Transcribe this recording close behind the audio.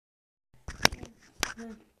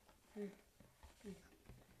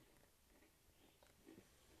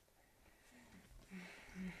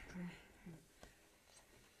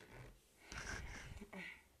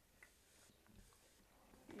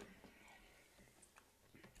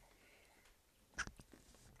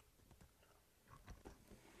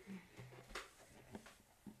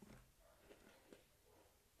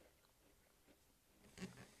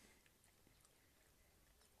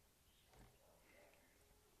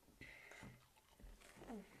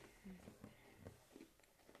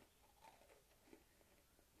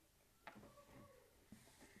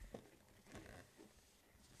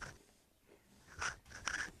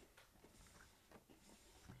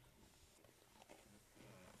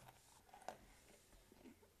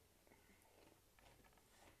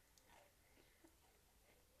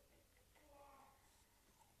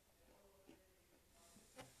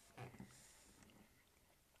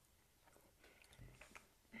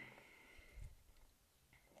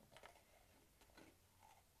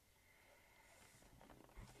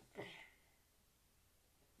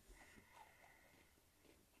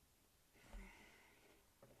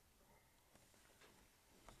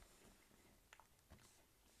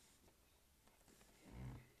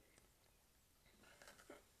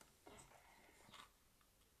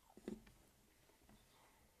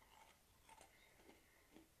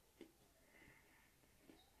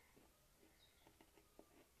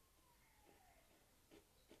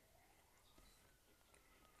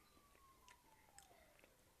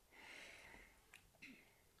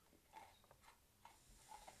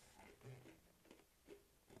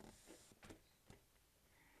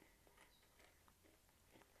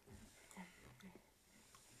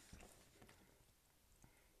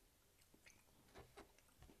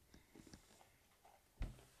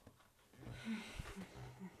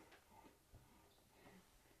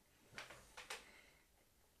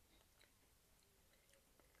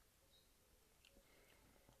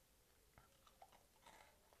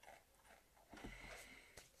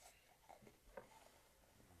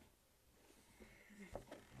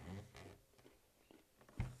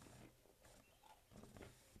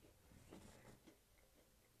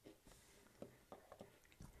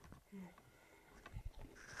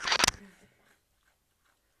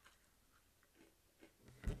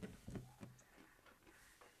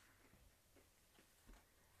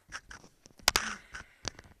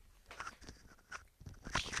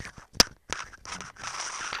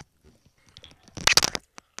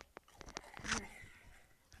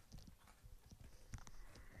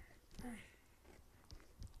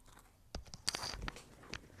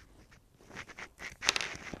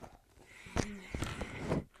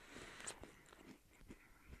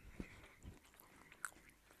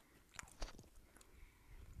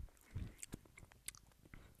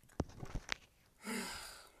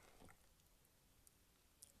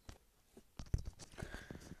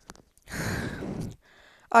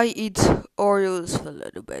I eat Oreos for a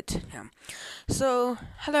little bit. Yeah. So,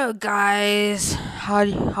 hello guys. How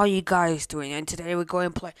you guys doing? And today we're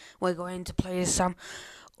going to play some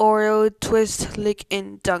Oreo twist lick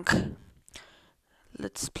and dunk.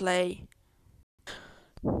 Let's play.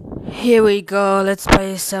 Here we go. Let's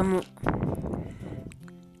play some.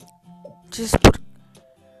 Just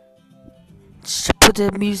put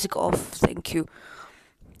the music off. Thank you.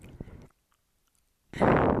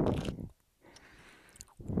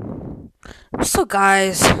 So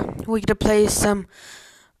guys, we're gonna play some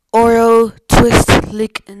Oreo twist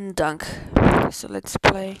lick and dunk. So let's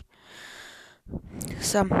play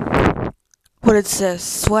some what it says.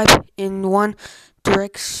 Swipe in one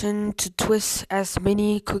direction to twist as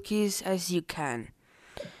many cookies as you can.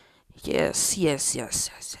 Yes.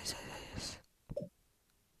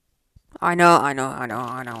 I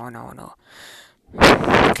know.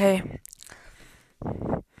 Okay.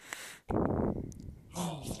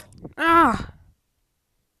 Ah!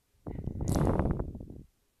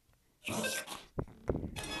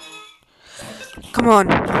 Come on.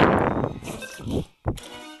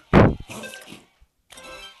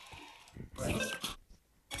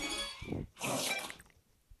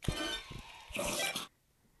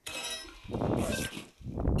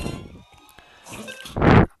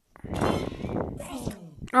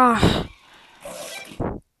 Ah!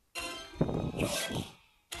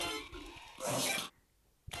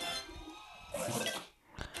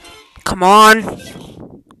 Come on.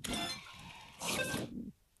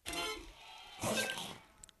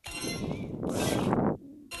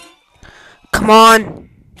 Come on.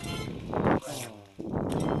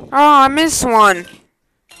 Oh, I missed one.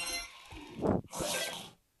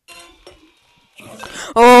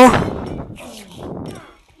 Oh.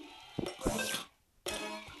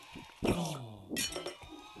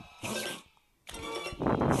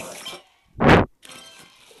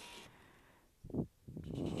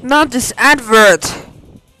 Not this advert.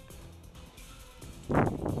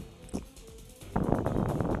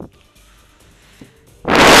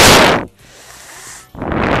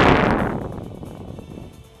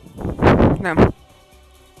 No.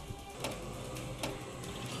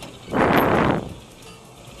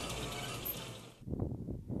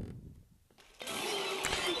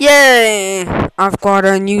 Yay! I've got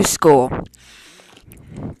a new score.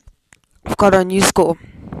 I've got a new score.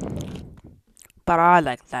 But I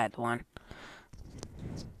like that one.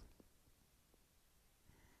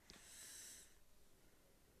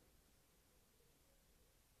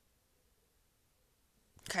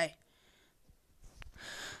 Okay.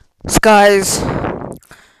 So guys,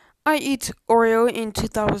 I eat Oreo in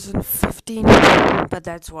 2015, but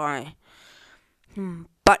that's why.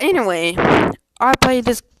 But anyway, I played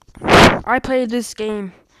this. I played this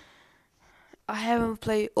game. I haven't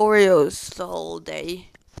played Oreos the whole day.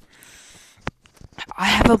 I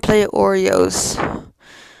haven't played Oreos.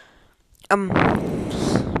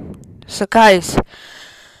 So guys,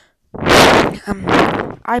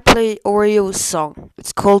 I play Oreo's song.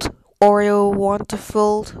 It's called Oreo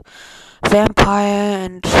Wonderful Vampire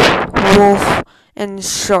and Wolf and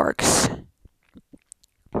Sharks.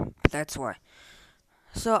 That's why.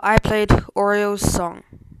 So I played Oreo's song.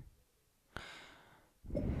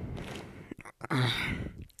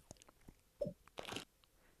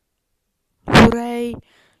 Hooray!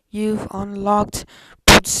 You've unlocked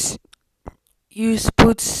boots. Use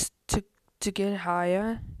boots to get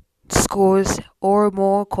higher scores or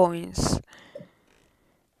more coins.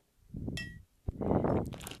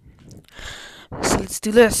 So let's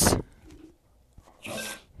do this.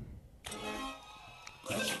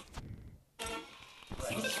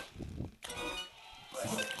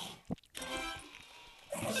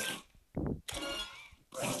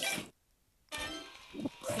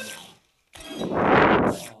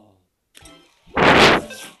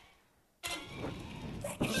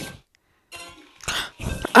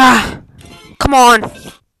 Ah! Come on!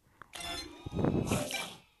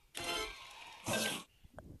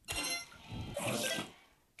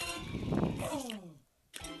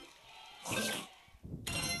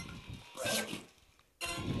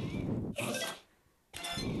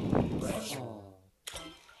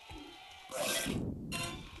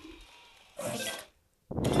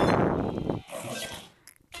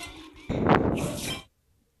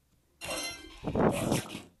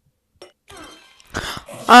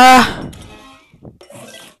 Ah!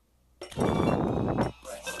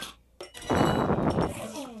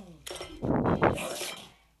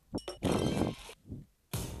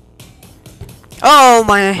 Oh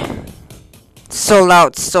my! So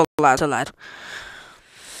loud, so loud, so loud.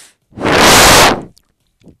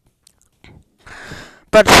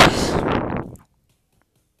 But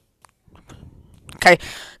okay,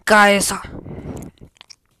 guys,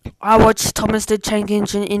 I watched Thomas the Tank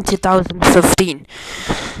Engine in 2015.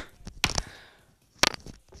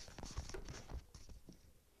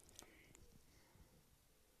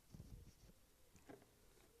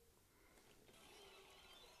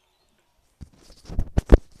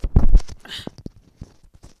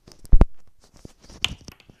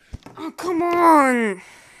 Oh, come on!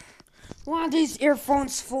 Why are these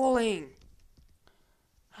earphones falling?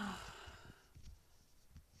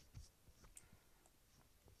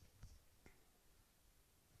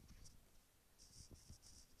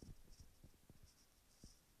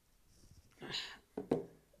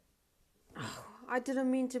 I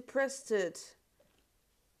didn't mean to press it.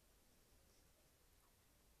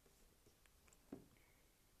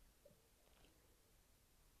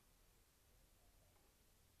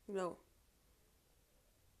 No.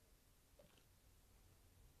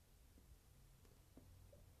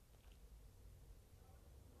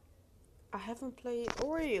 I haven't played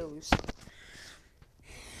Oreos.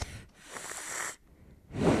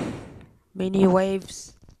 Mini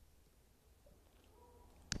waves.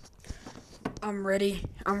 I'm ready.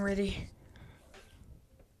 I'm ready.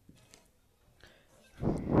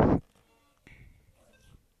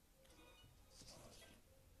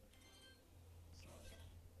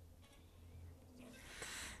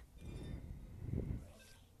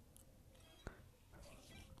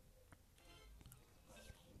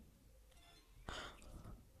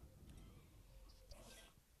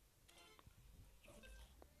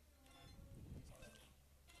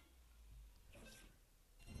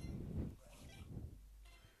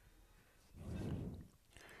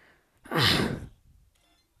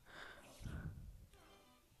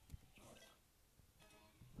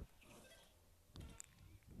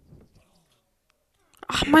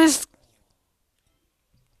 I missed.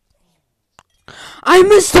 I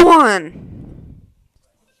missed one.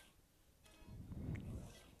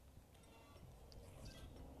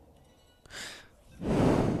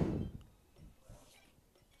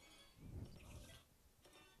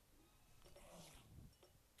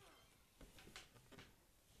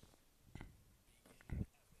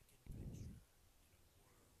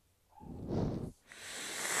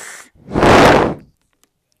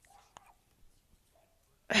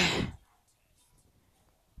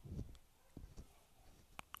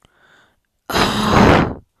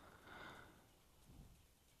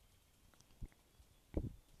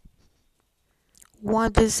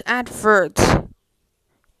 What is advert?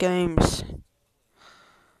 Games.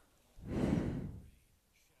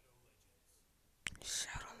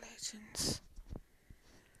 Shadow Legends.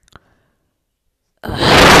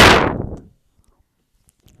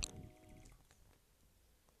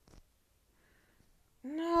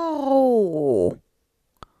 No.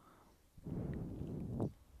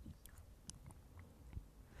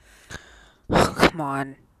 Oh, come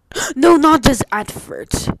on. No, not this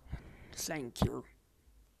advert. Thank you.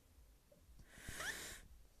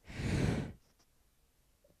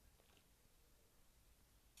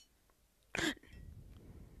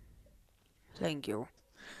 Thank you.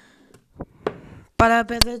 But I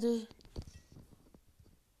bet it.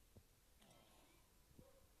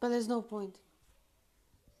 But there's no point.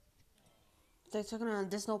 They're talking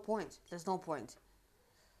about there's no point. There's no point.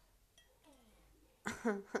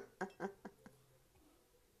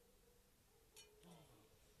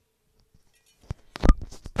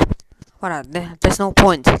 What? There's no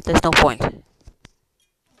point. There's no point.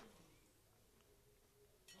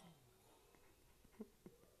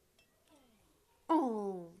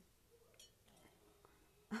 Oh.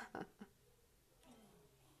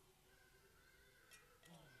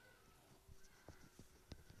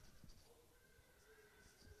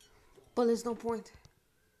 But there's no point.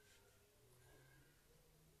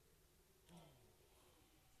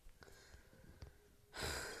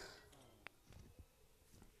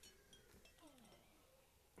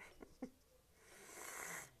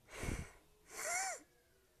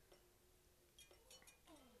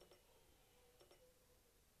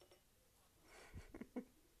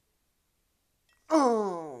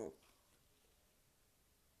 Oh.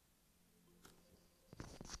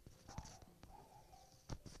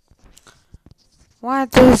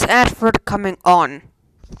 What is advert coming on?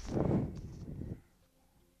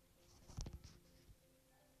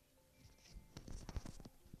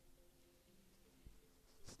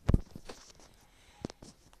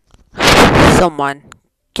 Someone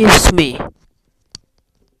gives me.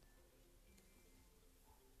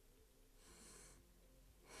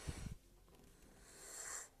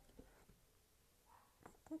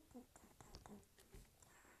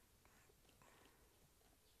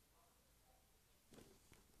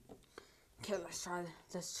 Okay,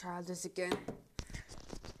 let's try this again.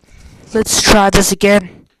 Let's try this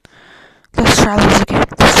again. Let's try this again.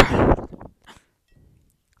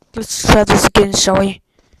 Let's try this again, shall we?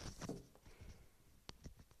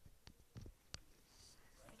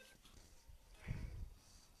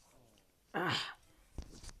 Ah.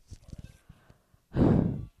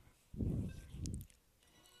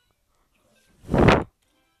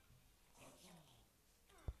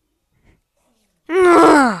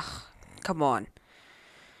 Come on.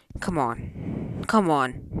 Come on. Come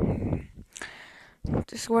on.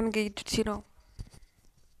 Just one gate, you know.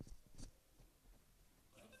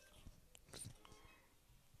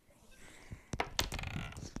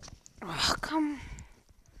 Oh, come.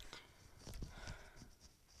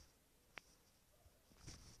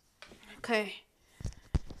 Okay.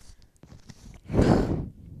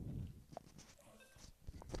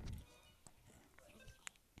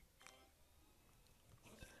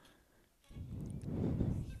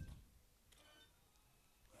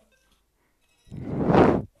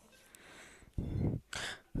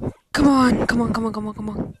 Come on. Come on. Come on. Come on. Come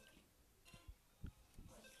on.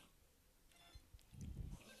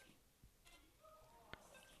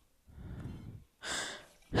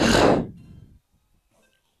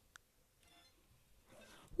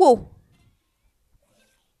 Whoa.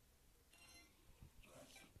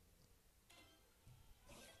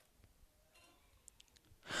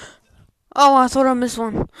 Oh, I thought I missed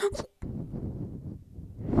one.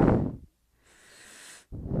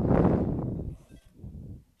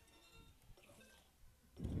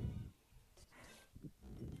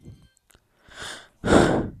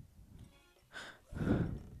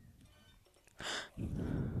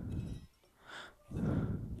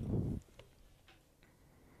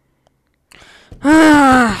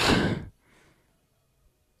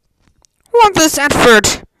 What is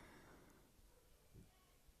advert?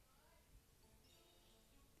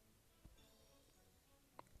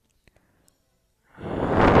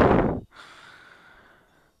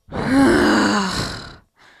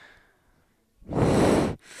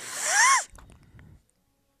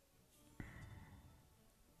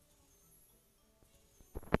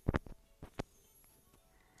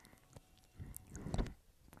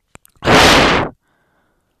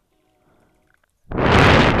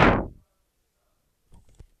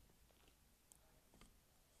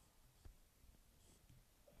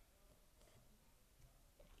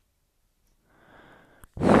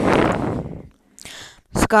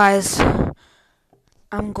 guys,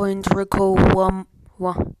 I'm going to record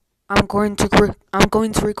I'm going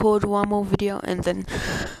to record one more video and then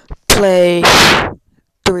play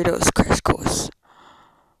Doritos Crash Course.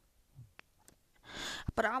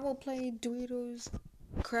 But I will play Doritos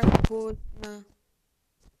Crash Course.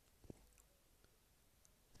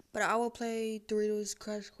 But I will play Doritos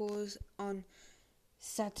Crash Course on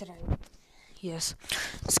Saturday. Yes.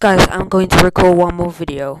 So guys, I'm going to record one more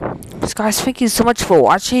video. So guys, thank you so much for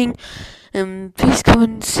watching. And please come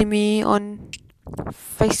and see me on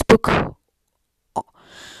Facebook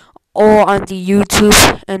or on the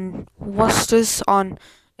YouTube and watch this on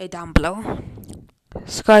down below.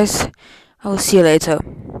 So guys, I will see you later.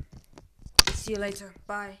 See you later.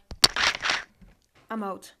 Bye. I'm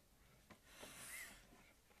out.